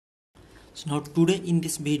So now today in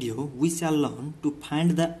this video we shall learn to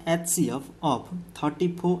find the HCF of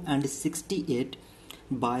 34 and 68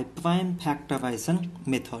 by prime factorization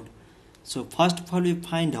method. So first of all we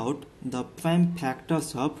find out the prime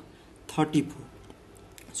factors of 34.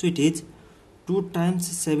 So it is 2 times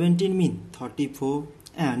 17 mean 34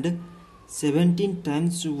 and 17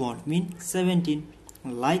 times 1 mean 17.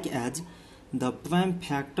 Like as the prime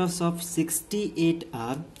factors of 68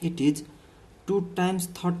 are, it is 2 times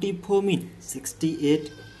 34 mean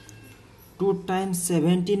 68, 2 times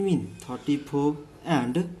 17 mean 34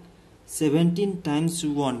 and 17 times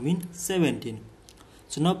 1 mean 17.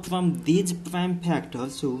 So now from these prime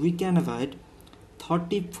factors, so we can write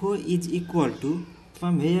 34 is equal to,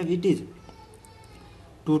 from here it is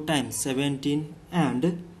 2 times 17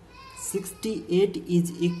 and 68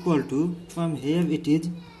 is equal to, from here it is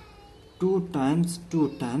 2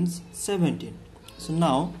 times 17. So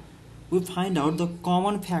now we find out the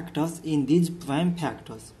common factors in these prime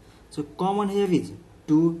factors. So common here is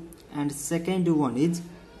 2 and second one is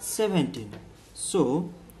 17.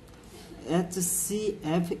 So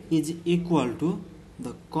HCF is equal to,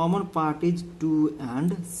 the common part is 2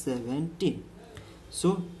 and 17.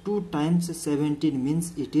 So 2 times 17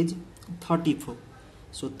 means it is 34.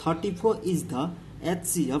 So 34 is the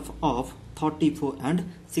HCF of 34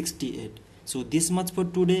 and 68. So this much for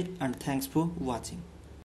today and thanks for watching.